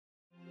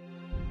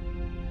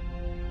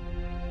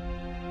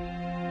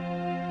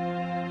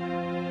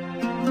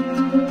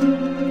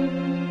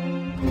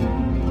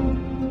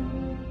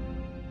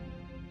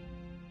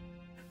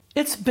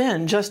It's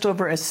been just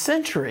over a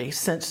century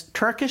since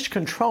Turkish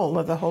control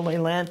of the Holy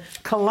Land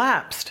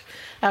collapsed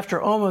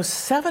after almost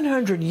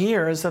 700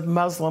 years of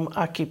Muslim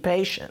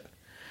occupation.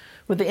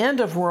 With the end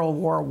of World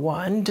War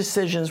I,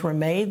 decisions were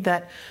made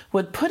that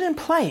would put in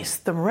place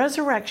the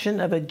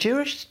resurrection of a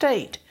Jewish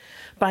state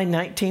by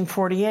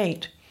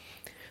 1948.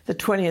 The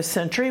 20th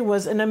century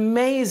was an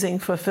amazing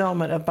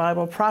fulfillment of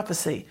Bible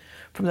prophecy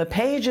from the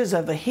pages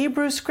of the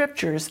Hebrew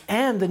Scriptures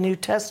and the New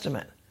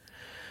Testament.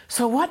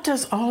 So what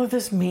does all of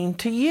this mean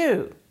to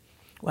you?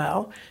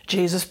 Well,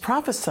 Jesus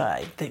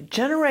prophesied the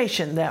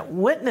generation that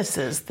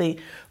witnesses the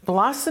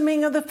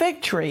blossoming of the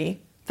fig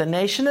tree, the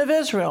nation of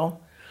Israel,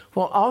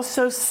 will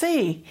also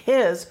see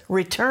his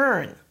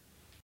return.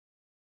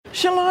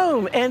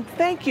 Shalom, and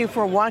thank you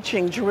for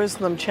watching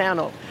Jerusalem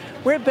Channel.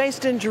 We're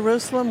based in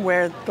Jerusalem,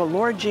 where the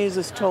Lord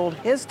Jesus told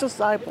his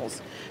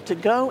disciples to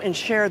go and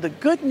share the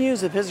good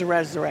news of his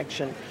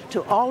resurrection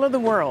to all of the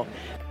world.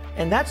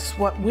 And that's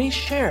what we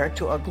share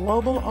to a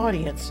global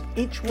audience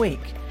each week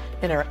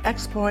in our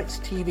Exploits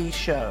TV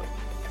show.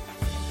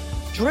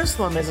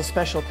 Jerusalem is a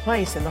special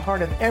place in the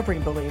heart of every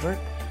believer,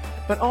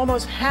 but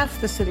almost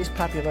half the city's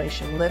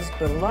population lives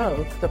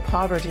below the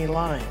poverty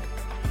line.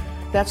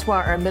 That's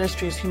why our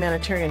ministry's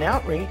humanitarian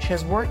outreach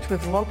has worked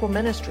with local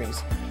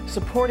ministries,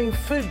 supporting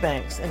food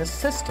banks and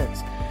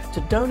assistance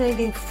to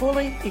donating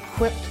fully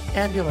equipped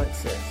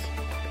ambulances.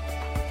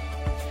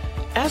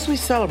 As we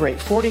celebrate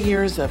 40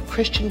 years of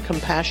Christian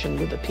compassion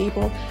with the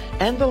people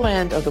and the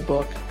land of the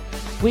book,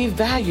 we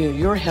value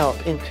your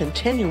help in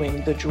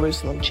continuing the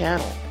Jerusalem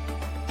Channel.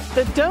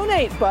 The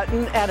donate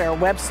button at our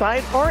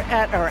website or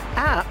at our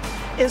app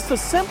is the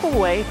simple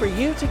way for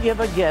you to give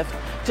a gift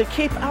to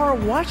keep our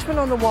Watchman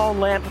on the Wall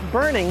lamp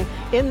burning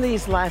in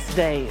these last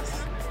days.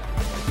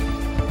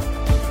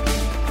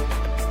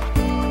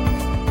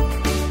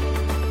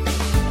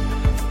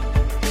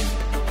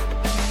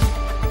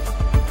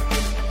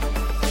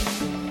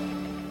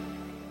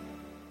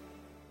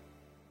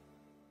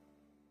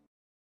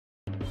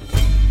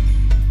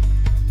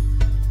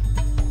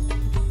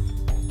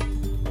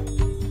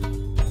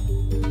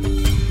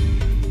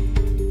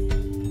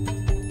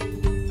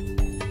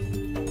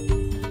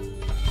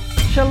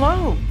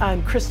 Shalom,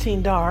 I'm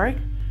Christine Darg.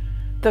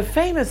 The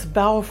famous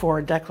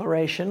Balfour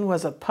Declaration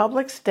was a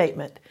public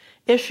statement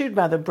issued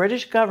by the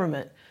British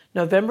government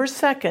November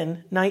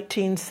 2nd,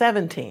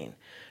 1917,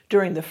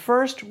 during the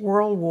First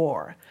World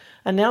War,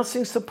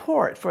 announcing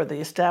support for the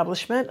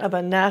establishment of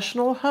a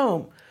national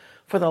home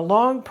for the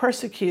long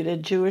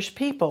persecuted Jewish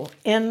people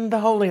in the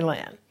Holy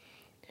Land.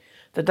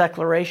 The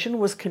declaration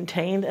was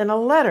contained in a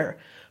letter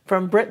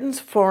from Britain's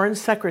Foreign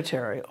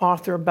Secretary,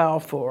 Arthur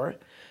Balfour,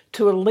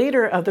 to a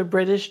leader of the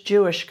British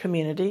Jewish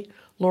community,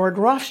 Lord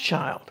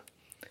Rothschild.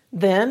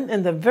 Then,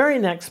 in the very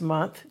next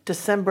month,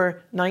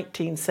 December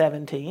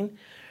 1917,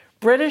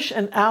 British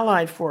and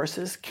Allied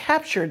forces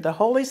captured the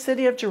holy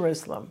city of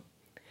Jerusalem.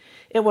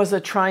 It was a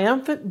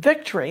triumphant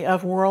victory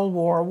of World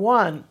War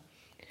I.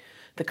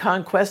 The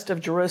conquest of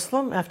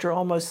Jerusalem, after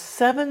almost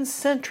 7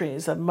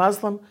 centuries of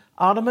Muslim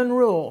Ottoman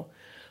rule,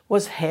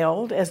 was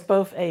hailed as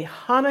both a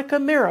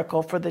Hanukkah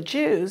miracle for the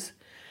Jews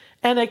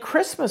and a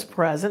Christmas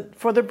present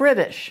for the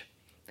British.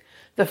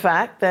 The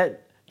fact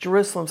that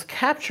Jerusalem's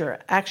capture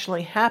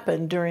actually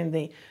happened during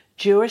the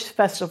Jewish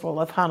festival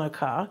of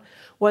Hanukkah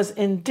was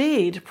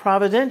indeed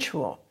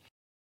providential.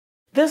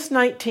 This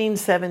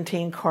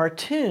 1917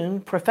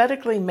 cartoon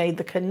prophetically made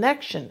the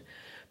connection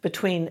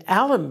between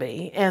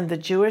Allenby and the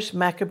Jewish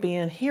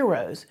Maccabean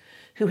heroes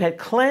who had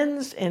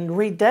cleansed and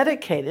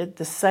rededicated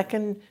the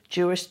Second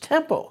Jewish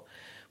Temple,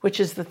 which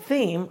is the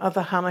theme of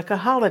the Hanukkah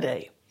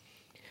holiday.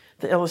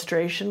 The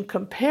illustration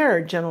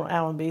compared General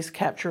Allenby's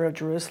capture of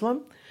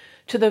Jerusalem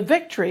to the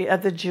victory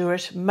of the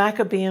Jewish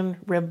Maccabean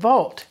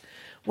revolt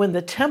when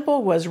the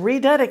temple was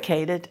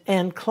rededicated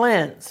and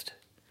cleansed.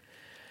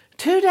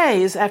 2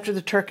 days after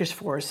the Turkish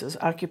forces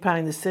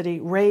occupying the city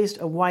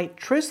raised a white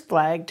truce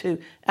flag to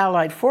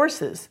Allied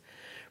forces,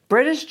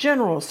 British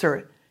General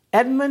Sir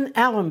Edmund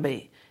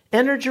Allenby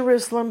entered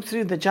Jerusalem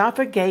through the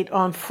Jaffa Gate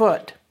on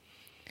foot.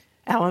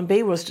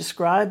 Allenby was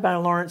described by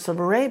Lawrence of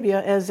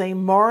Arabia as a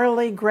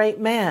morally great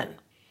man,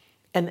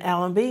 and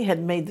Allenby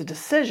had made the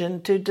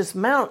decision to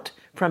dismount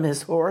from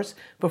his horse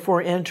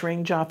before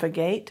entering Jaffa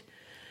Gate,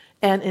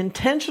 an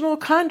intentional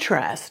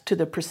contrast to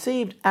the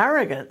perceived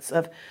arrogance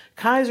of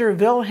Kaiser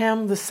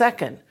Wilhelm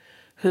II,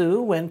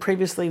 who, when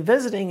previously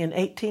visiting in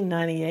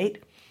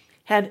 1898,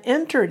 had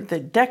entered the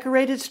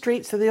decorated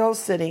streets of the old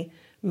city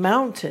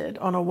mounted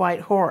on a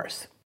white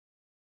horse.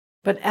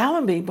 But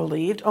Allenby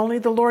believed only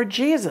the Lord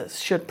Jesus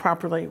should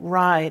properly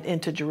ride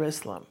into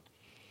Jerusalem.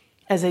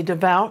 As a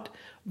devout,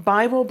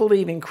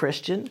 Bible-believing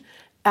Christian,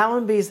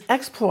 Allenby's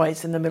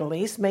exploits in the Middle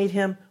East made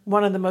him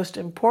one of the most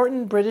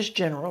important British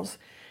generals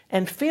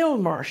and field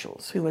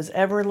marshals who has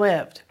ever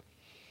lived.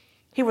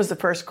 He was the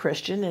first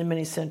Christian in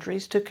many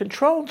centuries to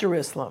control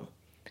Jerusalem.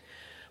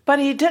 But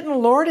he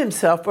didn't lord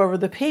himself over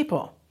the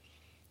people.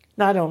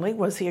 Not only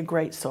was he a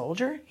great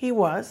soldier, he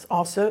was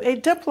also a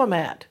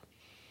diplomat.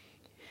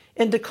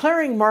 In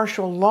declaring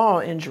martial law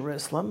in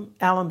Jerusalem,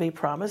 Allenby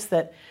promised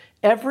that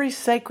every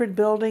sacred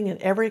building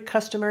and every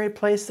customary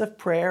place of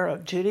prayer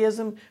of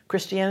Judaism,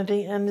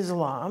 Christianity, and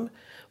Islam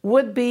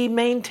would be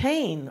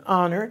maintained,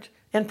 honored,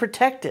 and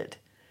protected.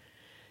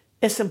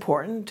 It's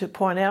important to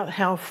point out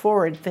how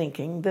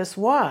forward-thinking this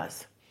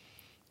was.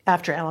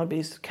 After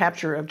Allenby's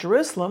capture of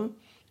Jerusalem,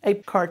 a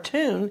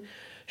cartoon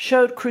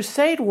showed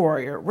Crusade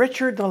warrior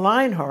Richard the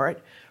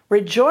Lionheart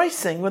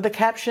rejoicing with the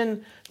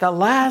caption, "The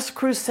Last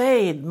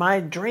Crusade, my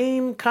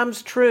dream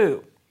comes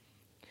true."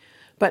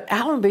 But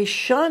Allenby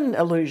shunned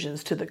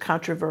allusions to the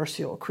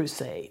controversial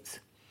Crusades.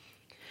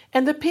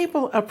 And the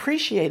people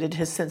appreciated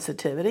his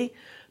sensitivity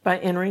by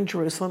entering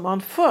Jerusalem on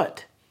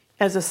foot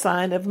as a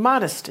sign of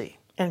modesty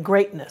and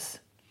greatness.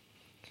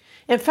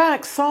 In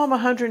fact, Psalm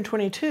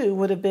 122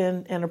 would have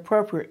been an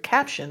appropriate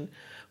caption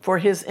for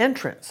his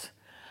entrance.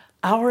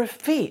 "Our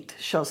feet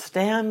shall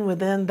stand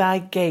within thy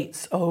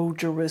gates, O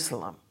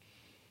Jerusalem."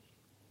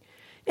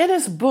 In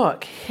his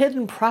book,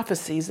 Hidden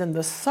Prophecies in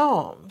the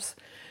Psalms,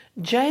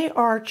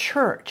 J.R.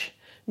 Church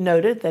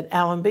noted that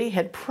Allenby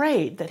had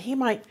prayed that he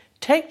might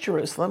take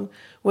Jerusalem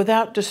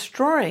without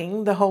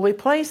destroying the holy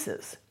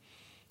places.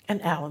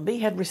 And Allenby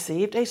had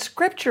received a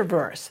scripture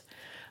verse,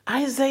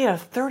 Isaiah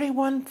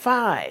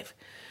 31:5,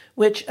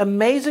 which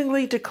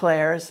amazingly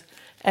declares,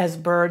 "As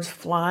birds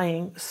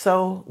flying,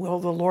 so will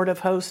the Lord of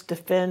hosts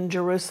defend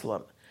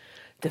Jerusalem.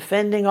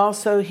 Defending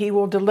also he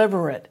will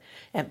deliver it,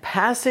 and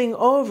passing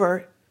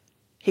over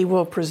he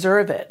will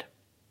preserve it."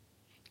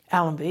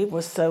 Allenby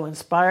was so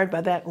inspired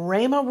by that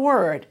Rhema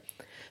word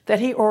that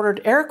he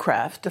ordered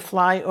aircraft to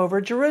fly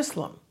over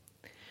Jerusalem.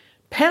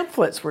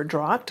 Pamphlets were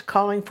dropped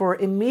calling for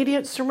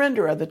immediate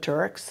surrender of the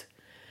Turks,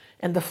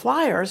 and the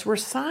flyers were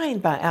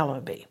signed by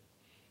Allenby.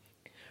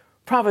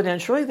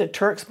 Providentially, the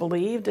Turks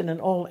believed in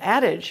an old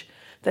adage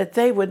that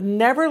they would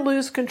never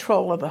lose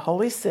control of the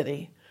holy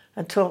city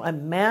until a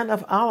man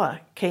of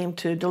Allah came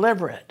to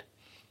deliver it.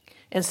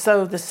 And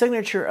so the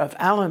signature of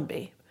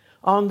Allenby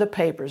on the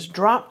papers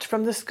dropped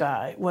from the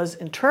sky was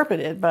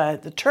interpreted by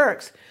the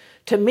Turks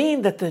to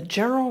mean that the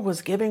general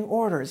was giving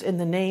orders in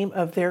the name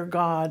of their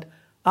God,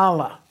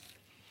 Allah.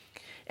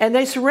 And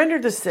they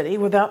surrendered the city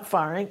without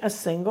firing a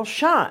single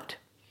shot.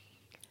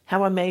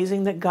 How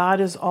amazing that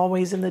God is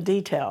always in the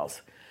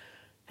details.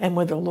 And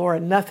with the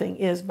Lord, nothing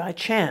is by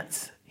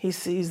chance. He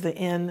sees the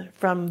end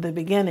from the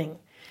beginning,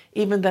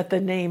 even that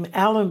the name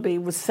Allenby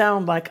would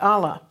sound like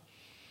Allah.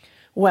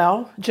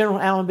 Well, General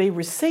Allenby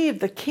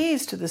received the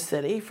keys to the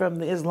city from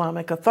the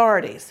Islamic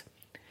authorities.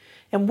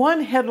 And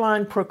one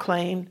headline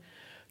proclaimed,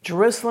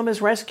 "Jerusalem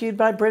is rescued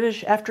by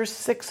British after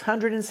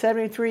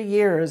 673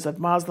 years of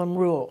Muslim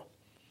rule."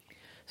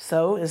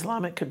 So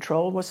Islamic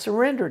control was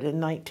surrendered in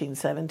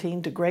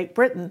 1917 to Great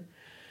Britain,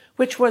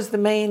 which was the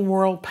main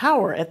world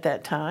power at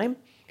that time,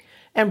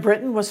 and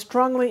Britain was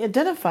strongly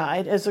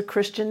identified as a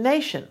Christian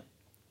nation.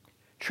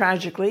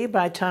 Tragically,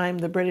 by the time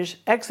the British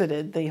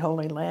exited the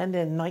Holy Land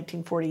in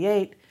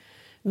 1948,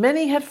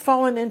 many had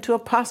fallen into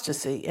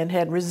apostasy and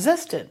had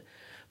resisted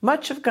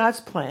much of God's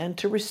plan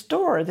to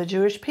restore the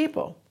Jewish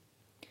people.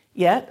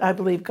 Yet, I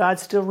believe God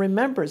still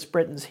remembers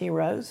Britain's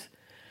heroes.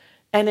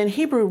 And in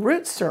Hebrew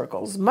root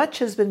circles, much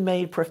has been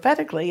made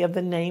prophetically of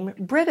the name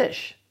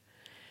British.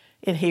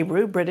 In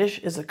Hebrew, British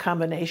is a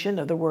combination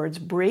of the words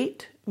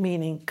Brit,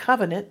 meaning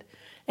covenant,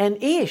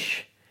 and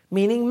Ish,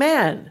 meaning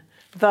man,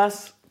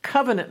 thus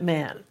covenant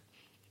man.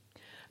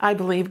 I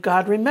believe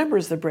God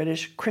remembers the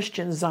British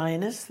Christian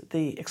Zionists,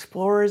 the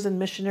explorers and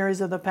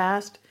missionaries of the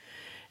past,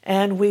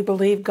 and we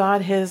believe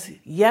God has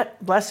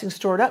yet blessings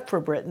stored up for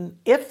Britain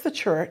if the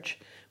church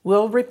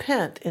will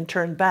repent and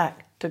turn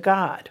back to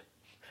God.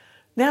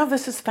 Now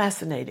this is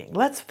fascinating.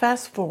 Let's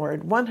fast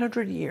forward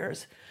 100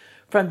 years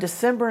from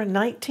December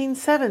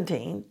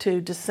 1917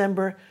 to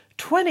December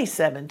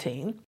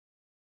 2017,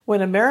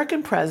 when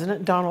American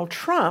President Donald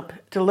Trump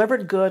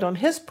delivered good on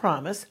his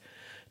promise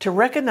to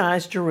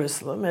recognize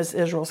Jerusalem as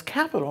Israel's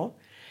capital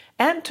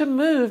and to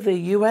move the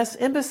U.S.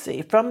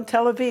 Embassy from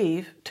Tel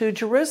Aviv to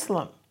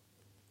Jerusalem.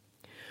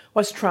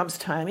 Was Trump's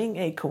timing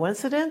a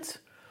coincidence,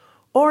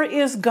 or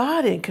is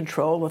God in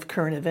control of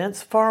current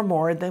events far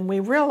more than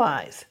we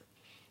realize?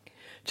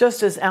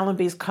 Just as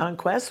Allenby's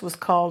conquest was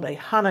called a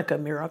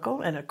Hanukkah miracle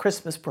and a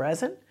Christmas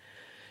present,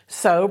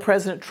 so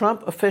President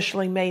Trump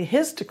officially made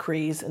his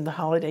decrees in the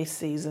holiday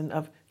season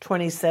of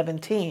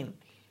 2017.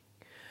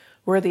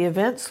 Were the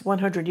events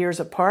 100 years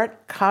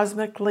apart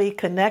cosmically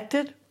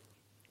connected?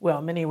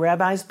 Well, many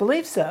rabbis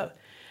believe so,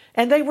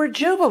 and they were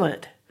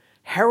jubilant,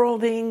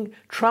 heralding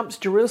Trump's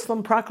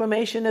Jerusalem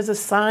proclamation as a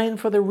sign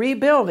for the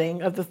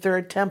rebuilding of the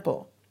Third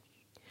Temple.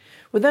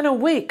 Within a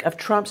week of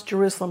Trump's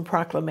Jerusalem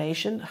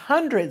proclamation,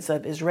 hundreds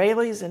of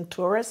Israelis and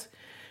tourists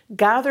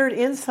gathered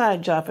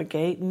inside Jaffa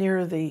Gate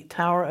near the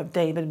Tower of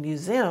David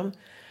Museum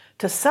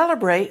to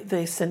celebrate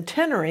the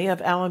centenary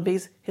of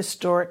Allenby's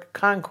historic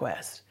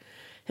conquest.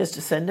 His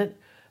descendant,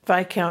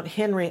 Viscount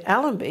Henry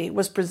Allenby,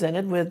 was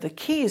presented with the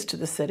keys to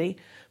the city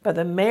by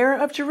the mayor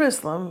of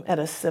Jerusalem at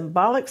a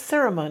symbolic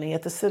ceremony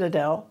at the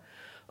Citadel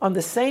on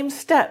the same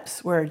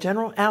steps where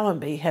General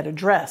Allenby had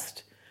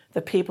addressed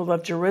the people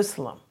of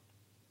Jerusalem.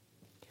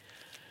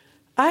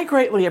 I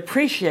greatly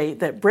appreciate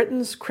that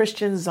Britain's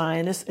Christian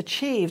Zionists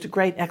achieved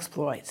great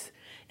exploits,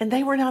 and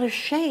they were not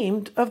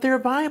ashamed of their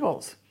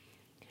Bibles.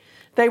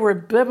 They were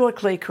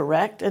biblically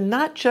correct and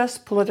not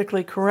just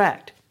politically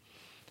correct.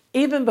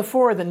 Even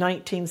before the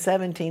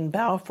 1917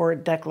 Balfour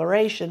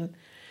Declaration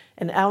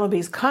and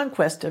Allenby's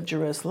conquest of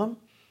Jerusalem,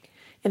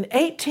 in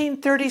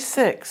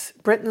 1836,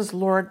 Britain's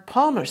Lord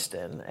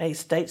Palmerston, a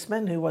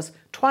statesman who was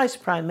twice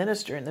prime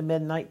minister in the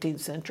mid-19th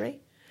century,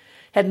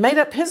 had made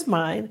up his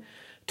mind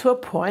to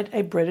appoint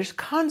a British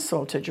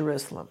consul to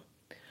Jerusalem.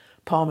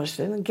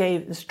 Palmerston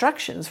gave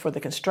instructions for the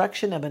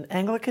construction of an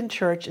Anglican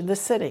church in the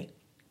city,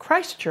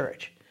 Christ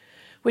Church,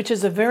 which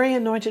is a very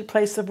anointed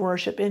place of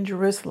worship in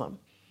Jerusalem,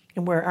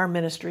 and where our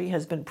ministry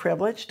has been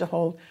privileged to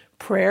hold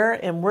prayer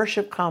and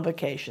worship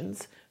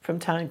convocations from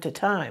time to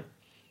time.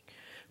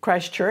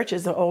 Christ Church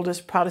is the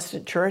oldest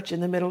Protestant church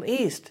in the Middle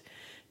East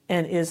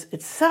and is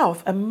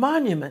itself a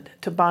monument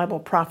to Bible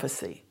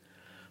prophecy.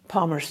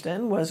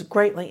 Palmerston was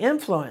greatly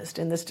influenced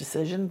in this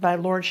decision by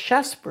Lord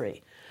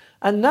Shaftesbury,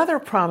 another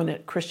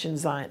prominent Christian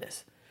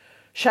Zionist.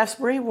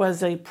 Shaftesbury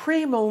was a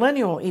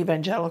premillennial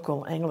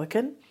evangelical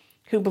Anglican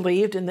who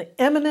believed in the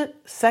imminent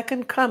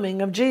second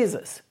coming of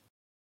Jesus.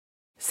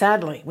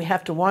 Sadly, we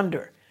have to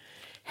wonder,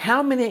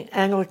 how many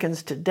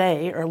Anglicans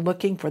today are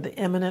looking for the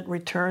imminent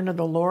return of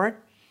the Lord?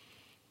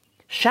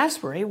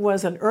 Shaftesbury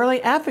was an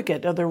early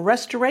advocate of the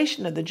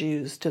restoration of the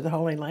Jews to the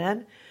Holy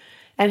Land,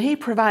 and he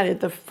provided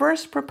the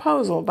first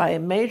proposal by a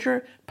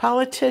major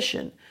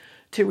politician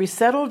to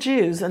resettle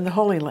Jews in the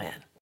Holy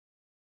Land.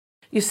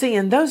 You see,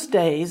 in those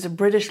days,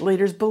 British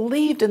leaders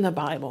believed in the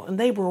Bible, and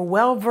they were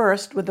well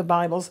versed with the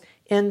Bible's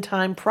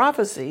end-time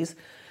prophecies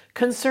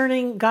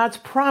concerning God's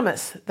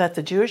promise that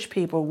the Jewish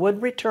people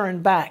would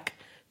return back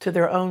to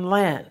their own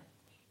land.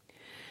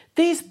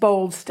 These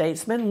bold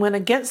statesmen went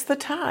against the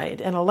tide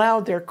and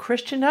allowed their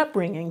Christian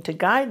upbringing to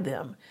guide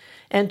them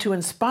and to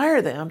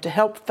inspire them to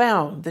help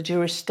found the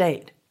Jewish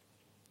state.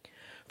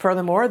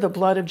 Furthermore, the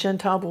blood of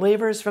Gentile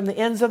believers from the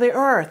ends of the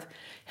earth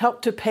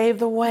helped to pave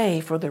the way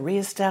for the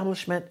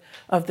reestablishment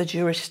of the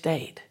Jewish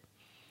state.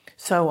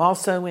 So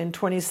also in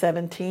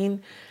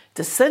 2017,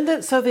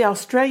 descendants of the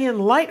Australian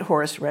Light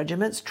Horse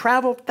regiments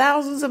traveled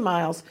thousands of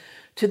miles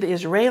to the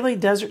Israeli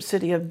desert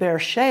city of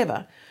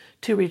Beersheba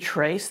to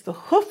retrace the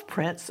hoof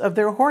prints of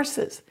their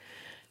horses.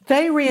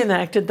 They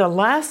reenacted the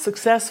last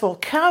successful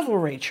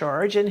cavalry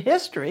charge in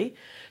history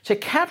to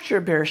capture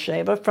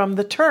Beersheba from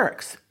the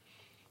Turks.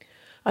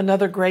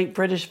 Another great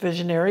British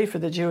visionary for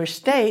the Jewish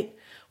state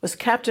was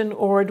Captain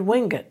Ord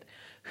Wingate,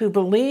 who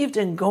believed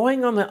in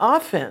going on the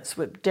offense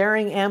with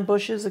daring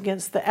ambushes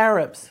against the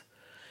Arabs.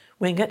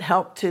 Wingate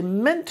helped to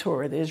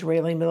mentor the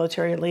Israeli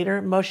military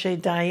leader Moshe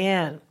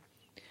Dayan.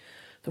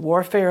 The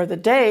warfare of the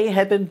day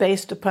had been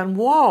based upon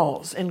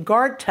walls and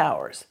guard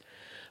towers,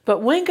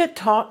 but Wingate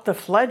taught the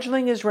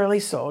fledgling Israeli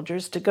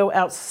soldiers to go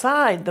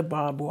outside the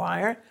barbed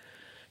wire,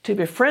 to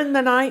befriend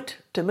the night,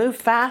 to move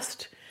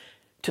fast,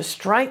 to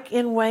strike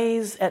in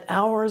ways, at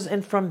hours,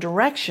 and from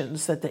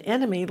directions that the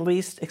enemy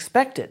least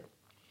expected.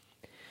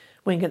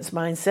 Wingate's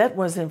mindset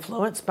was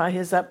influenced by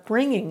his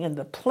upbringing in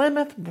the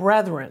Plymouth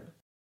Brethren,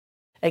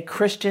 a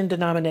Christian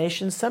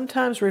denomination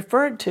sometimes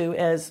referred to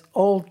as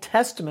Old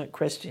Testament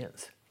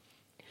Christians.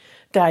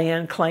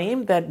 Dayan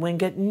claimed that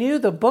Wingate knew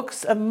the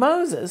books of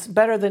Moses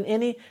better than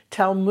any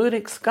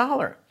Talmudic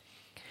scholar.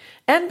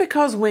 And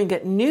because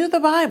Wingate knew the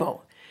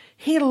Bible,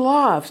 he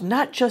loved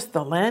not just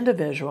the land of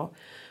Israel,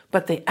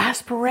 but the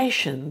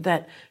aspiration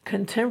that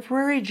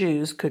contemporary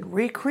Jews could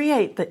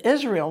recreate the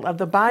Israel of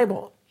the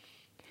Bible.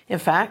 In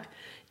fact,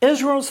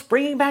 Israel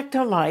springing back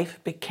to life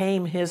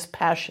became his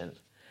passion.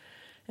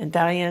 And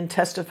Dayan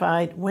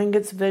testified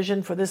Wingate's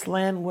vision for this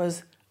land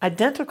was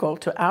identical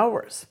to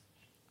ours.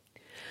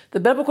 The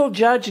biblical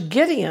judge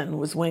Gideon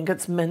was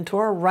Wingate's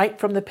mentor right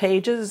from the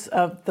pages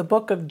of the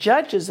book of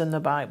Judges in the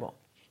Bible.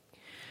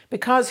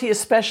 Because he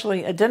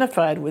especially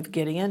identified with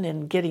Gideon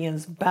and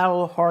Gideon's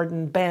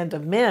battle-hardened band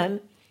of men,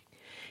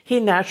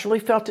 he naturally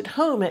felt at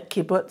home at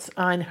Kibbutz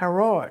Ein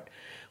Harod,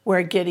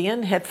 where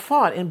Gideon had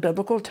fought in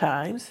biblical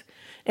times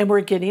and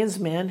where Gideon's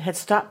men had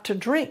stopped to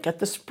drink at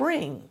the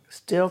spring,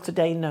 still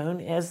today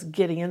known as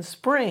Gideon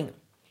Spring.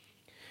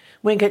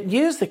 Wingate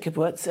used the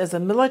kibbutz as a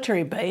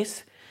military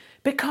base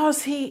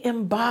because he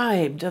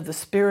imbibed of the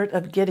spirit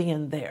of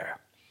Gideon there.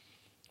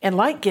 And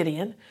like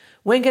Gideon,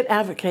 Wingate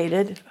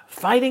advocated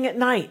fighting at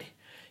night,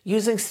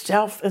 using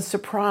stealth and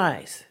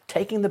surprise,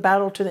 taking the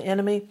battle to the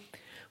enemy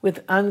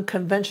with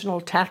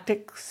unconventional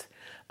tactics,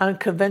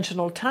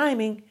 unconventional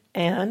timing,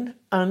 and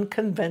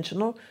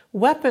unconventional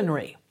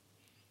weaponry.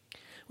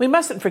 We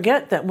mustn't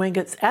forget that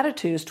Wingate's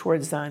attitudes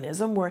towards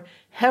Zionism were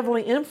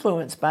heavily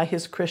influenced by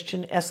his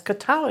Christian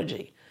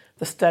eschatology,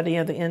 the study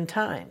of the end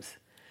times.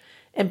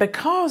 And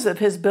because of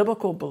his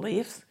biblical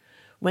beliefs,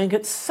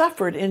 Wingate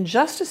suffered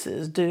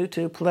injustices due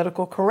to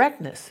political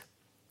correctness.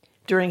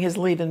 During his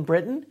leave in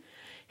Britain,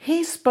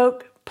 he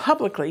spoke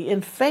publicly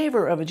in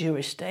favor of a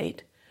Jewish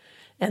state,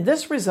 and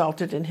this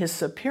resulted in his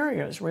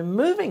superiors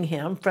removing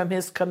him from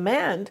his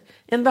command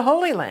in the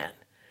Holy Land.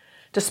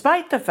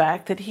 despite the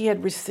fact that he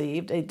had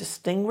received a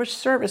Distinguished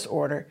Service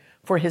Order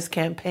for his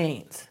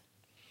campaigns.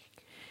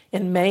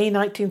 In May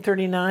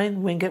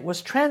 1939, Wingate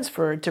was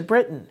transferred to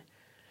Britain,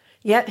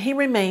 yet he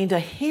remained a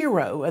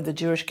hero of the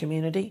Jewish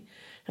community,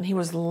 and he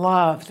was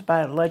loved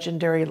by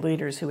legendary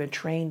leaders who had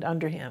trained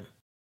under him.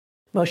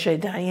 Moshe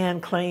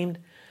Dayan claimed,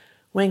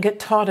 "Wingate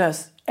taught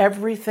us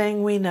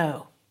everything we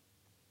know."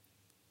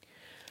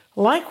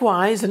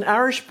 Likewise, an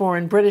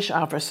Irish-born British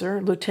officer,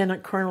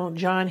 Lieutenant Colonel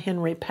John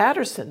Henry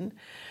Patterson,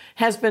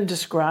 has been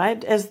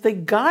described as the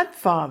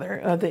godfather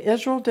of the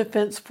Israel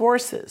Defense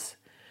Forces.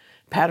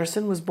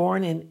 Patterson was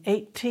born in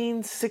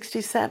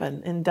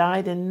 1867 and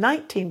died in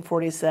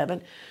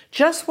 1947,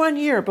 just 1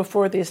 year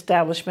before the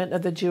establishment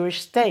of the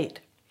Jewish state.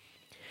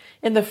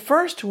 In the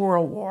First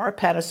World War,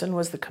 Patterson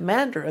was the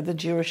commander of the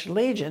Jewish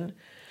Legion,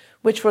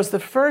 which was the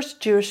first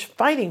Jewish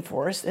fighting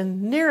force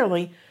in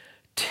nearly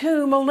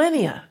 2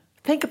 millennia.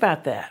 Think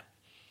about that.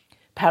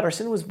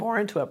 Patterson was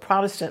born to a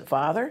Protestant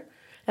father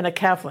and a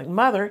Catholic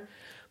mother,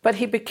 but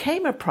he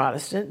became a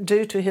Protestant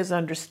due to his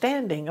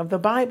understanding of the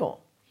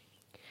Bible.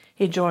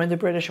 He joined the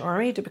British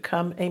Army to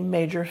become a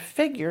major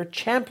figure,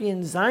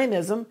 championing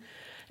Zionism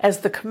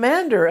as the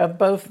commander of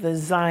both the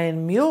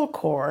Zion Mule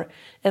Corps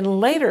and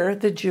later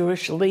the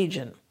Jewish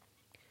Legion.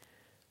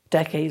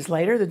 Decades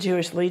later, the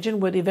Jewish Legion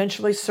would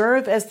eventually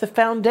serve as the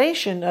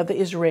foundation of the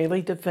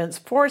Israeli Defense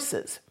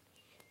Forces.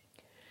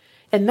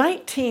 In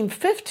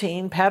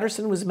 1915,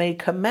 Patterson was made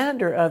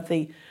commander of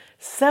the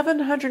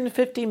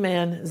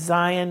 750-man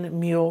Zion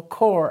Mule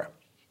Corps.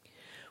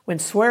 When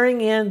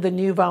swearing in the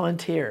new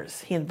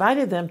volunteers, he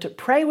invited them to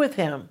pray with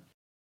him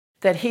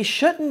that he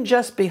shouldn't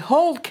just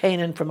behold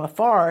Canaan from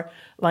afar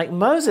like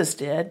Moses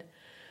did,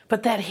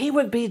 but that he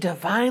would be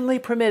divinely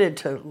permitted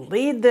to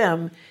lead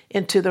them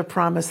into the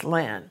promised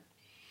land.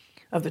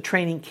 Of the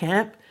training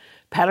camp,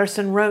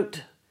 Patterson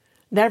wrote,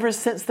 "Never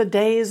since the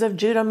days of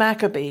Judah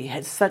Maccabee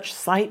had such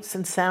sights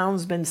and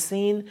sounds been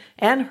seen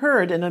and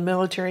heard in a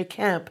military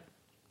camp,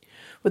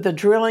 with the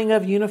drilling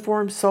of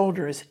uniformed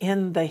soldiers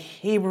in the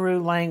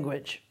Hebrew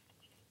language."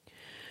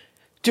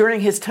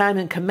 During his time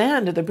in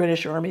command of the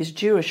British Army's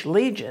Jewish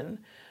Legion,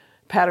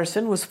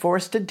 Patterson was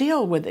forced to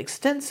deal with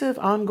extensive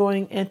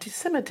ongoing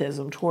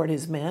anti-Semitism toward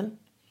his men,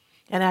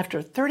 and after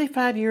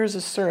 35 years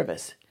of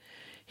service,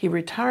 he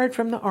retired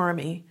from the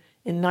Army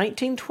in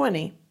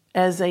 1920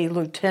 as a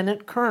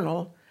lieutenant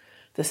colonel,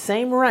 the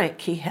same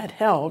rank he had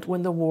held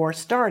when the war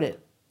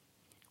started.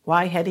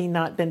 Why had he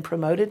not been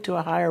promoted to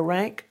a higher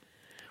rank?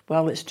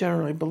 Well, it's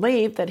generally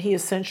believed that he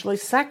essentially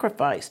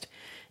sacrificed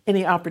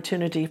any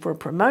opportunity for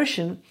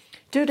promotion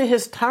due to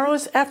his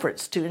tireless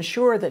efforts to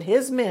ensure that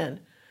his men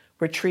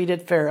were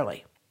treated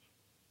fairly.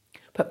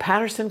 But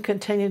Patterson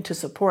continued to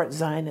support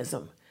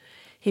Zionism.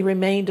 He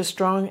remained a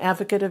strong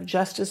advocate of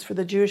justice for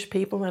the Jewish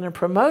people and a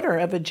promoter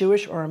of a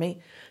Jewish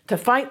army to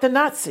fight the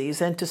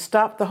Nazis and to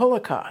stop the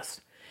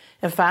Holocaust.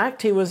 In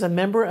fact, he was a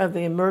member of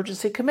the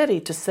Emergency Committee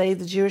to save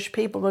the Jewish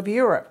people of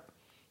Europe.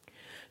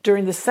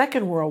 During the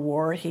Second World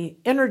War, he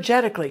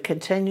energetically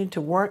continued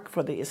to work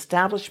for the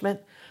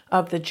establishment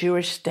of the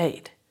Jewish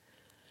state.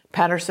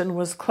 Patterson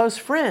was close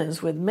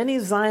friends with many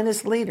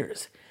Zionist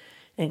leaders,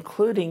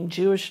 including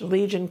Jewish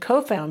Legion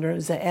co-founder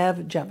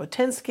Ze'ev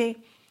Jabotinsky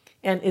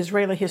and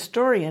Israeli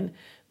historian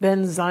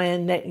Ben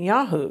Zion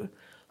Netanyahu,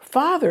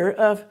 father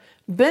of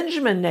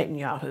Benjamin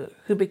Netanyahu,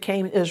 who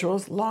became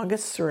Israel's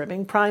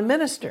longest-serving prime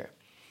minister.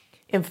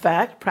 In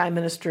fact, Prime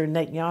Minister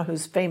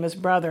Netanyahu's famous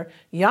brother,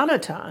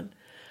 Yonatan,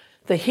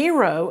 the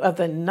hero of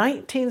the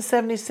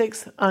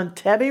 1976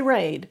 Entebbe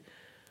raid,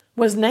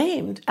 was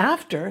named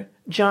after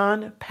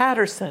John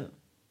Patterson.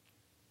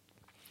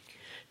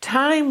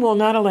 Time will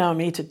not allow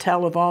me to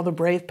tell of all the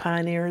brave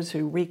pioneers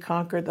who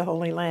reconquered the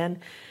Holy Land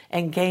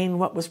and gained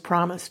what was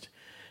promised.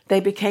 They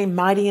became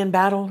mighty in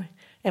battle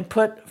and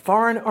put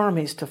foreign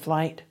armies to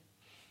flight.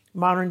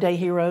 Modern-day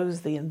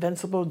heroes, the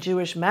invincible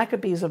Jewish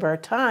Maccabees of our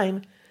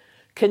time,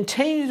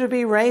 continue to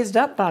be raised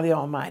up by the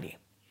Almighty.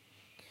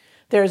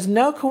 There is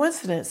no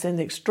coincidence in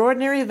the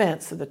extraordinary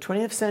events of the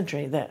 20th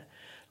century that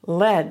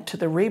led to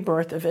the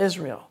rebirth of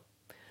Israel.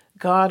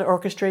 God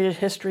orchestrated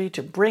history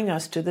to bring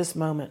us to this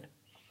moment.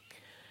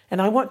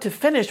 And I want to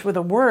finish with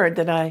a word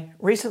that I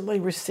recently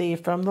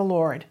received from the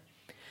Lord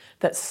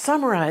that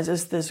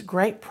summarizes this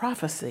great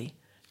prophecy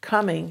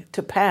coming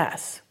to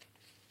pass.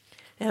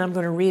 And I'm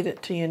going to read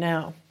it to you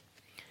now.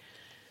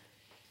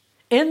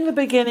 In the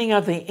beginning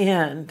of the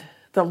end,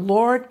 the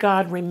Lord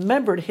God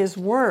remembered his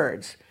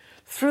words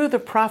through the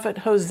prophet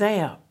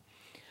Hosea.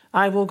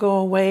 I will go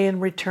away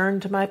and return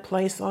to my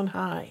place on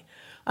high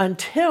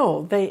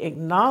until they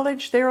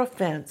acknowledge their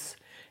offense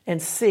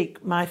and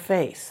seek my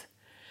face.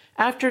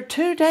 After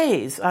 2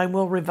 days I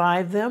will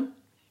revive them,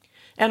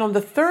 and on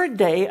the 3rd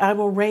day I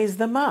will raise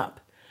them up,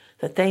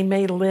 that they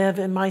may live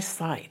in my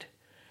sight.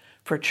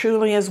 For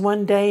truly as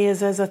 1 day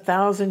is as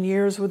 1,000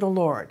 years with the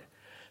Lord,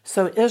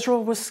 so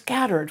Israel was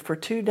scattered for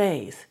 2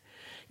 days.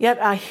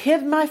 Yet I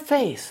hid my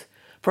face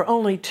for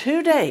only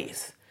 2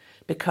 days,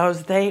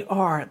 because they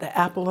are the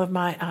apple of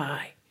my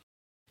eye.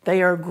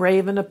 They are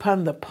graven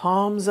upon the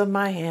palms of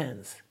my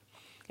hands.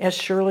 As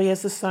surely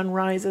as the sun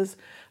rises,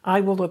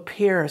 I will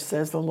appear,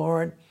 says the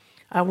Lord.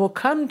 I will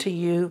come to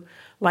you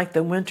like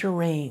the winter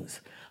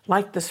rains,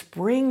 like the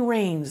spring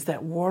rains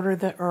that water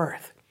the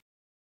earth.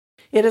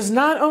 It is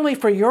not only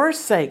for your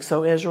sakes,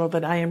 O Israel,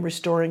 that I am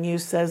restoring you,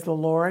 says the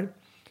Lord,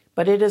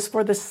 but it is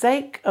for the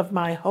sake of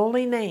my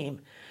holy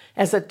name,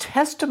 as a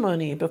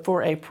testimony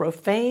before a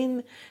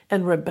profane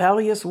and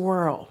rebellious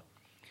world.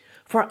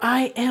 For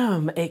I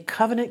am a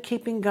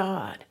covenant-keeping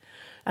God.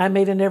 I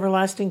made an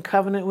everlasting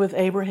covenant with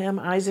Abraham,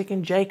 Isaac,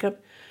 and Jacob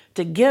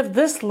to give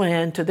this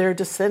land to their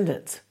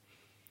descendants.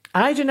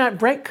 I do not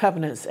break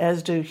covenants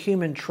as do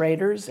human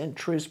traitors and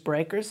truce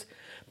breakers,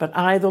 but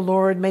I, the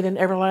Lord, made an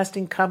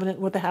everlasting covenant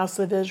with the house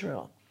of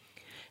Israel.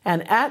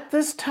 And at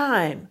this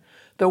time,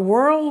 the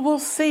world will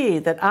see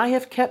that I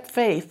have kept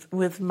faith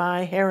with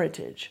my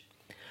heritage.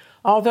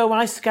 Although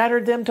I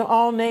scattered them to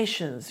all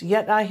nations,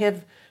 yet I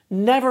have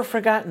never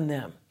forgotten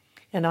them,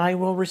 and I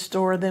will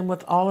restore them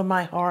with all of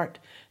my heart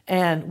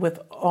and with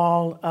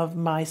all of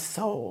my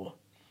soul.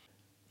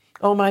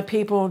 O my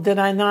people, did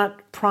I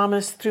not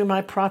promise through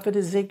my prophet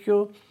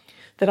Ezekiel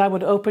that I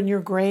would open your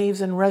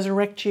graves and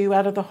resurrect you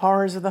out of the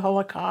horrors of the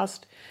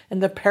Holocaust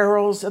and the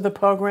perils of the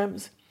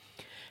pogroms?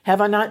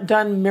 Have I not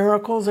done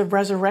miracles of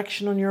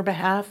resurrection on your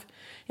behalf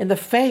in the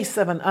face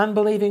of an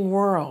unbelieving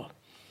world?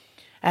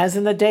 As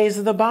in the days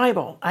of the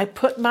Bible, I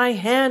put my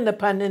hand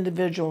upon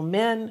individual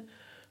men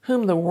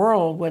whom the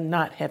world would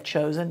not have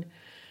chosen,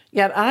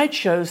 yet I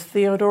chose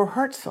Theodore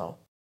Herzl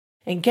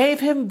and gave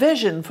him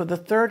vision for the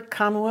Third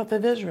Commonwealth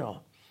of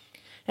Israel.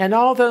 And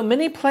although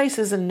many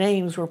places and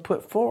names were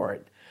put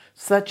forward,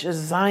 such as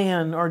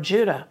Zion or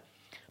Judah,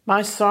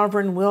 my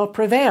sovereign will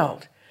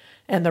prevailed,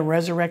 and the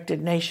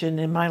resurrected nation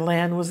in my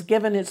land was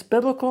given its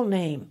biblical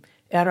name,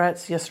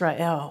 Eretz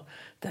Yisrael,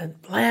 the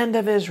land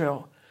of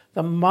Israel,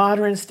 the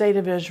modern state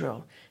of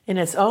Israel, in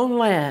its own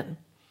land,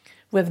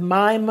 with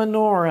my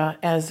menorah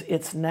as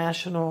its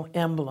national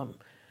emblem.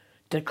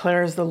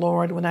 Declares the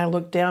Lord, when I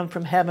look down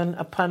from heaven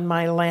upon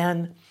my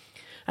land,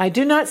 I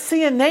do not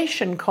see a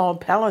nation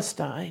called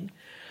Palestine,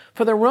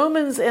 for the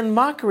Romans in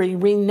mockery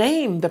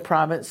renamed the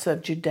province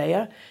of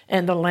Judea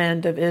and the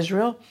land of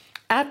Israel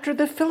after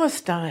the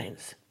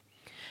Philistines.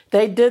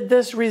 They did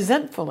this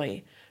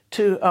resentfully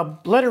to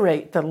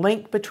obliterate the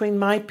link between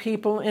my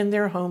people and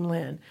their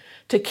homeland,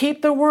 to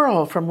keep the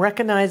world from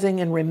recognizing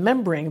and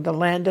remembering the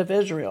land of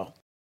Israel.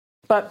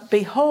 But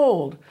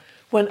behold,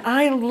 when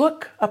I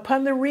look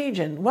upon the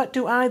region, what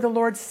do I, the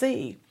Lord,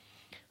 see?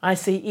 I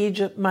see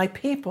Egypt, my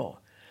people,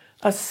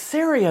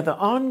 Assyria, the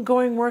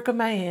ongoing work of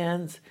my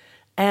hands,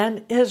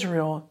 and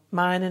Israel,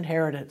 mine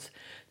inheritance,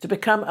 to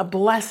become a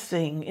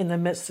blessing in the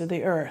midst of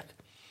the earth.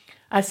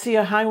 I see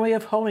a highway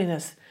of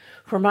holiness,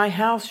 for my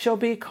house shall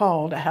be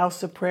called a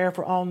house of prayer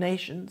for all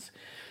nations,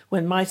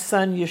 when my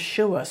son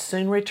Yeshua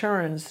soon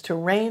returns to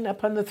reign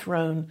upon the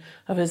throne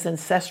of his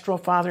ancestral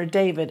father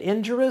David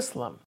in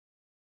Jerusalem.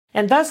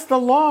 And thus the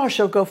law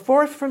shall go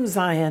forth from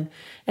Zion,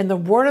 and the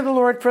word of the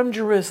Lord from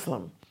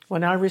Jerusalem,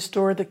 when I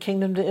restore the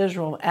kingdom to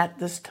Israel at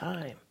this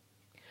time.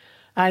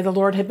 I, the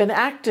Lord, have been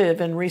active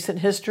in recent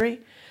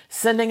history,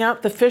 sending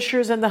out the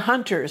fishers and the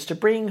hunters to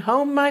bring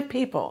home my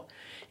people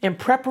in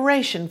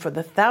preparation for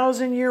the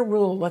 1,000-year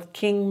rule of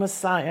King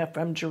Messiah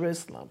from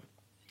Jerusalem.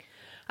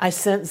 I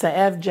sent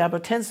Ze'ev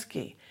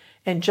Jabotinsky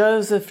and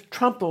Joseph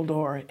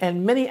Trumpeldor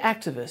and many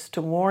activists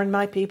to warn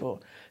my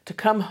people to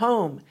come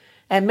home,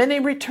 and many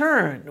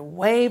returned,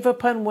 wave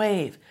upon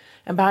wave,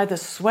 and by the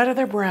sweat of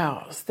their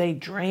brows they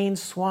drained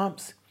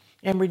swamps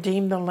and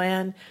redeemed the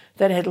land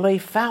that had lay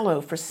fallow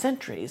for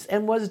centuries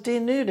and was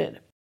denuded.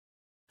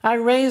 I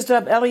raised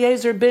up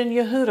Eliezer ben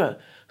Yehuda,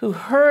 who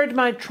heard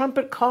my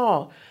trumpet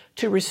call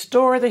to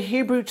restore the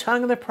Hebrew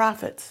tongue of the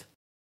prophets.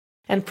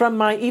 And from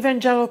my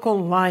evangelical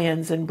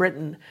lions in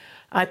Britain,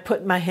 I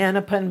put my hand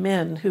upon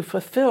men who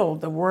fulfilled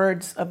the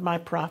words of my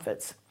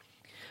prophets.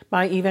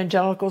 My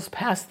evangelicals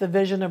passed the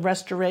vision of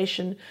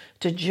restoration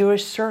to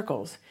Jewish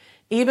circles.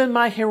 Even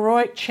my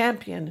heroic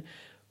champion,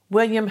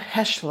 William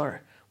Heschler,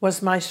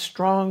 was my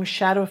strong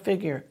shadow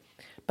figure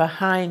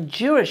behind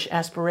Jewish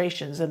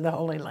aspirations in the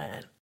Holy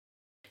Land.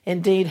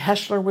 Indeed,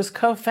 Heschler was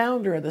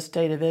co-founder of the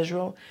State of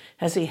Israel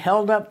as he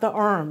held up the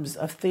arms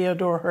of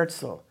Theodore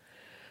Herzl.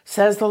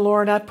 Says the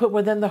Lord, I put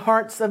within the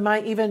hearts of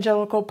my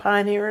evangelical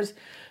pioneers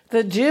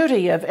the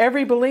duty of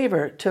every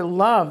believer to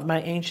love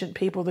my ancient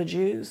people, the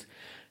Jews,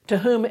 to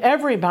whom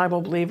every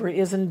Bible believer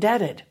is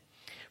indebted,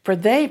 for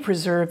they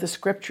preserve the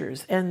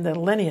scriptures and the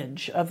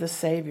lineage of the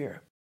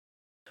Savior.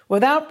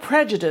 Without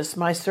prejudice,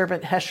 my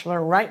servant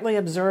Heschler rightly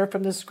observed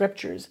from the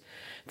scriptures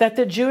that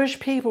the Jewish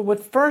people would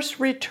first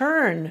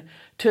return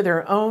to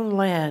their own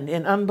land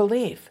in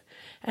unbelief,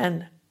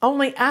 and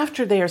only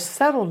after they are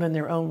settled in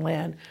their own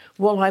land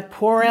will I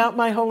pour out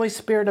my Holy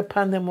Spirit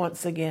upon them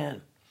once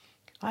again.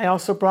 I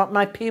also brought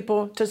my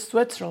people to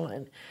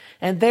Switzerland,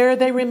 and there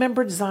they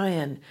remembered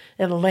Zion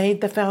and laid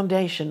the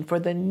foundation for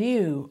the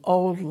new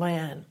old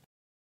land.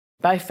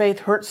 By faith,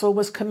 Herzl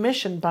was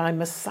commissioned by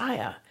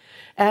Messiah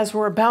as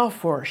were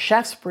Balfour,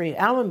 Shaftesbury,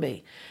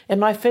 Allenby, and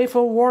my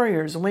faithful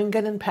warriors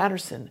Wingate and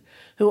Patterson,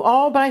 who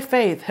all by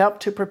faith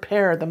helped to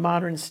prepare the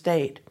modern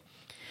state.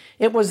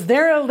 It was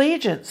their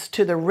allegiance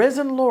to the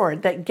risen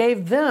Lord that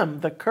gave them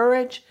the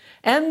courage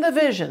and the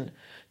vision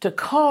to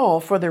call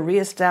for the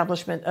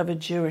reestablishment of a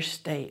Jewish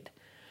state.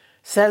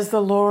 Says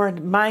the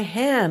Lord, my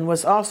hand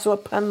was also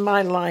upon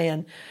my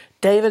lion,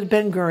 David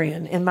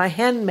Ben-Gurion, and my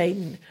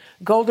handmaiden,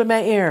 Golda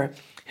Meir,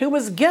 who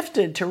was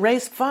gifted to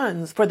raise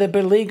funds for the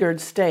beleaguered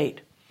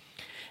state.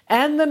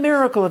 And the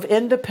miracle of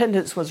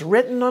independence was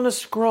written on a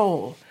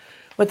scroll,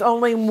 with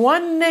only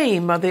one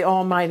name of the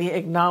Almighty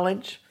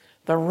acknowledged,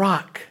 the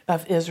Rock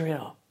of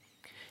Israel.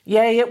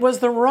 Yea, it was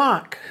the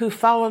Rock who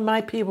followed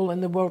my people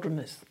in the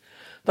wilderness,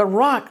 the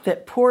Rock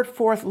that poured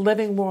forth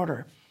living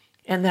water,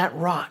 and that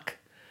Rock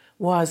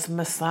was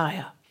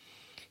Messiah.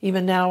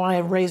 Even now I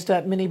have raised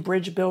up many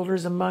bridge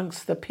builders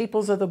amongst the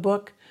peoples of the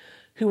book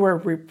who are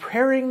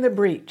repairing the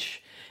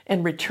breach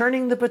and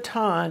returning the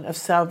baton of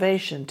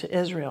salvation to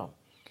Israel.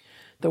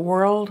 The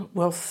world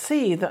will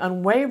see the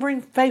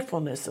unwavering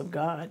faithfulness of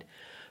God,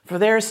 for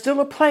there is still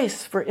a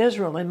place for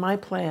Israel in my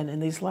plan in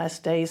these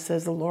last days,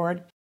 says the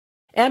Lord.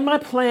 And my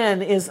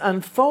plan is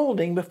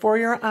unfolding before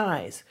your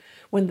eyes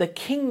when the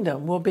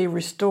kingdom will be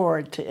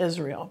restored to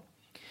Israel.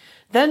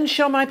 Then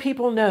shall my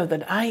people know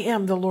that I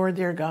am the Lord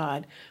their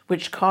God,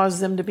 which caused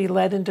them to be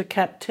led into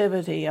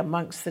captivity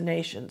amongst the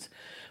nations.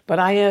 But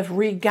I have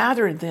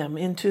regathered them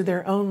into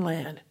their own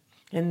land,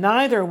 and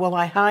neither will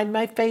I hide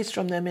my face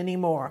from them any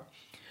more.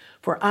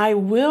 For I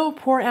will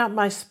pour out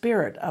my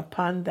spirit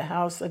upon the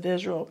house of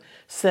Israel,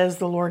 says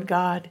the Lord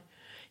God.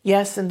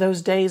 Yes, in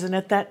those days and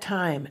at that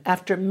time,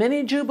 after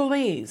many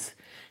jubilees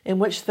in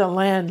which the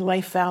land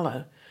lay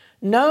fallow,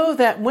 know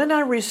that when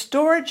I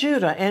restore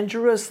Judah and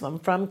Jerusalem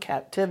from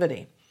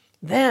captivity,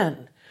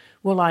 then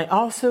will I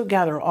also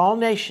gather all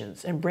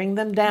nations and bring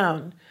them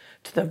down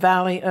to the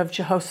valley of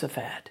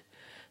Jehoshaphat.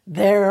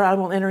 There I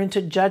will enter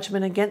into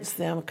judgment against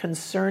them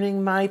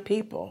concerning my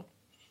people,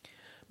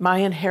 my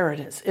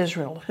inheritance,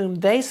 Israel, whom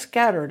they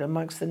scattered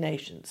amongst the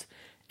nations,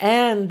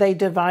 and they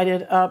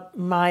divided up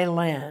my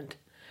land.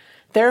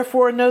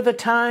 Therefore know the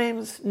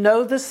times,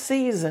 know the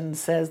season,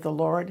 says the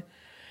Lord.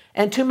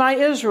 And to my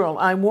Israel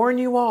I warn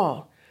you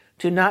all,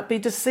 do not be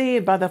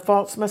deceived by the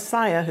false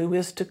Messiah who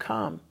is to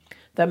come,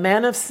 the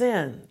man of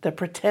sin, the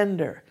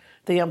pretender,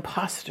 the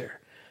impostor,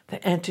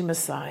 the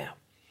anti-Messiah.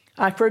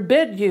 I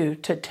forbid you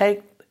to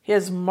take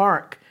his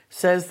mark,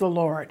 says the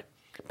Lord.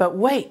 But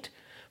wait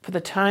for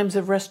the times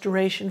of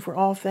restoration for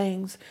all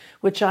things,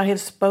 which I have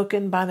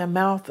spoken by the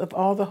mouth of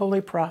all the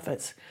holy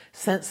prophets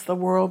since the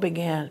world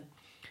began.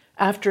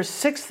 After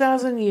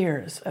 6,000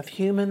 years of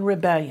human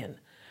rebellion,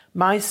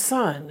 my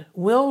Son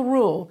will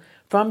rule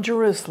from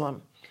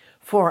Jerusalem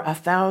for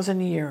 1,000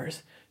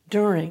 years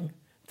during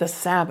the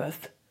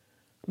Sabbath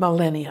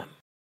millennium.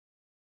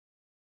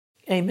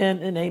 Amen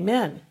and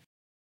amen.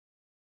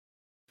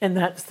 And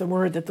that's the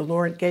word that the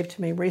Lord gave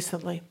to me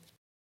recently.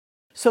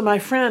 So my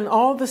friend,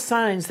 all the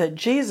signs that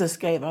Jesus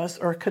gave us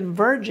are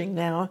converging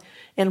now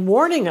and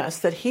warning us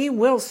that he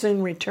will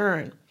soon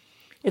return.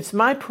 It's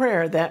my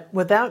prayer that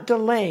without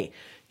delay,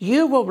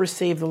 you will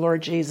receive the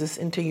Lord Jesus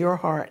into your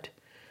heart.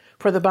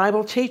 For the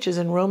Bible teaches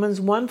in Romans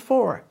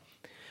 1:4,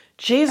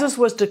 Jesus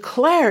was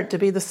declared to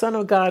be the Son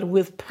of God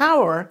with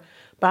power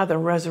by the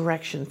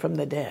resurrection from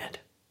the dead.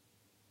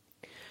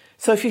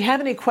 So if you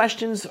have any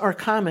questions or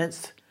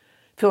comments,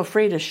 feel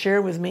free to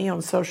share with me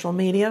on social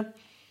media.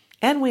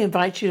 And we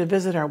invite you to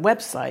visit our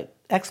website,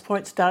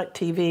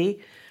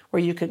 exploits.tv,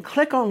 where you can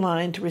click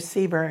online to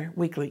receive our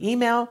weekly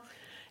email,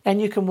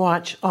 and you can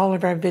watch all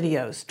of our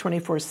videos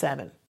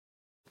 24/7.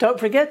 Don't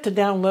forget to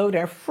download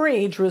our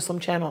free Jerusalem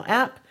Channel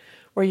app,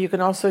 where you can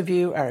also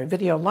view our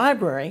video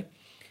library,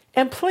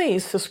 and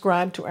please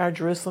subscribe to our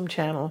Jerusalem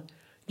Channel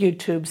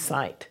YouTube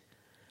site.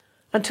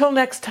 Until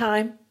next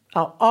time,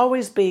 I'll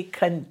always be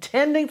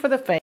contending for the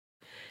faith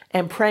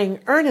and praying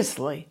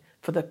earnestly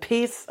for the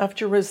peace of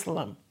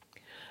Jerusalem.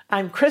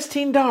 I'm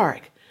Christine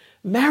Darg,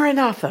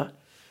 Maranatha,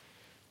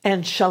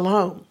 and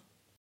Shalom.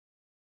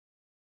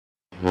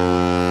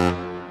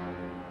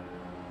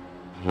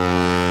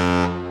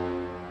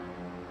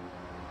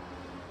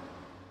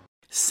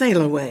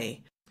 Sail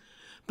Away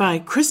by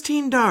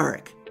Christine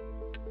Darg.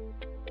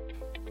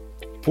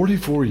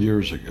 44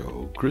 years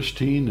ago,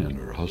 Christine and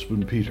her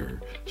husband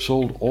Peter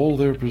sold all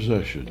their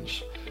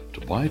possessions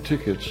to buy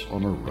tickets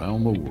on a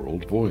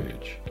round-the-world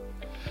voyage,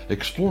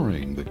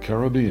 exploring the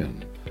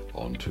Caribbean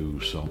onto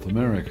South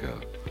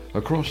America,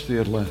 across the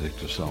Atlantic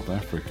to South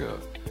Africa,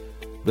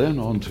 then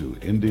on to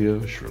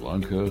India, Sri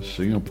Lanka,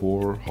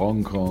 Singapore,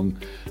 Hong Kong,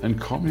 and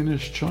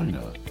Communist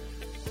China,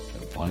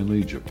 and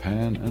finally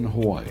Japan and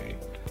Hawaii.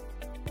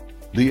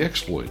 The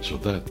exploits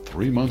of that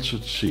 3 months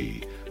at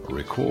sea are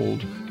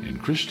recalled in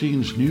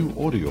Christine's new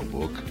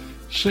audiobook,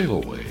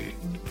 Sail Away.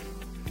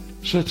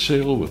 Set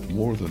sail with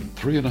more than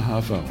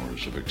 3.5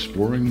 hours of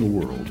exploring the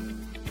world.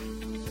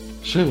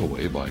 Sail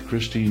Away by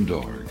Christine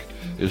Darg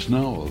is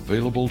now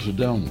available to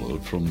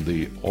download from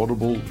the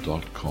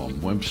audible.com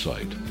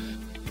website.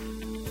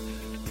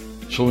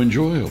 So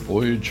enjoy a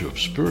voyage of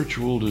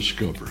spiritual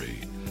discovery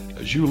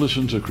as you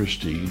listen to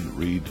Christine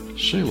read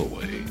Sail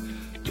Away,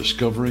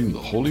 Discovering the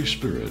Holy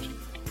Spirit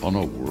on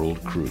a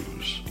World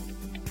Cruise.